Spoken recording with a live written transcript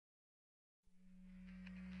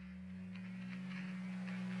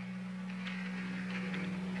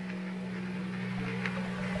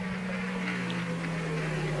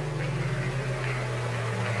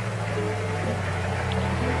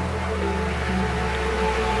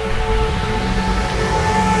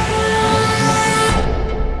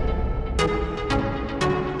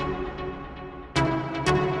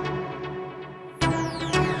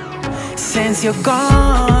'cause you're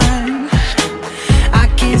gone. I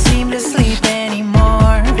can't seem to sleep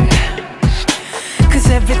anymore, 'cause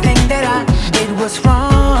everything that I did was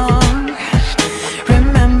wrong.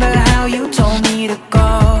 Remember how you told me to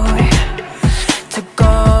go, to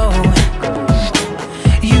go.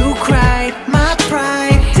 You cried, my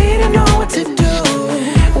pride, didn't know what to do.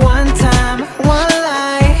 One time, one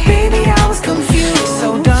lie, baby I was confused. So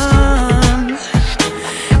dumb,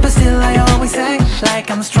 but still I always act like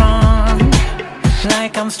I'm strong,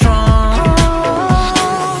 like I'm strong.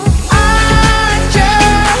 I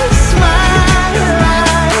just smile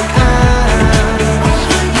like I'm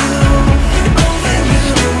you, over you.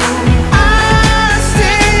 I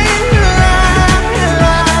sing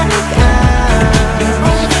like I'm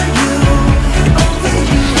over you, over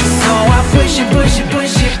you. So I push it, push it,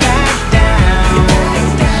 push it back down.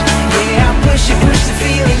 Yeah, I push it, push the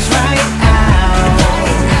feelings right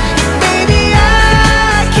out. Baby,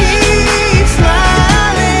 I keep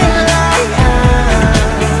smiling like I'm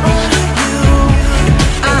you.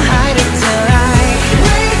 I hide it till I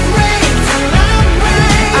break, break till I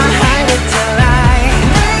break. I hide it till I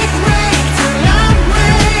break, break till I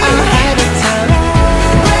break. I hide it till I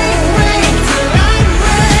break, break till I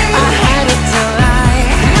break. I hide it till I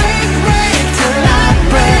break, break till I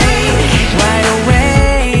break. Wide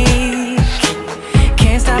awake,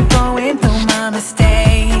 can't stop going through my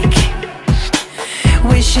mistake.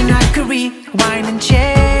 Wishing I could rewind and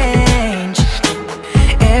change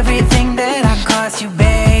everything that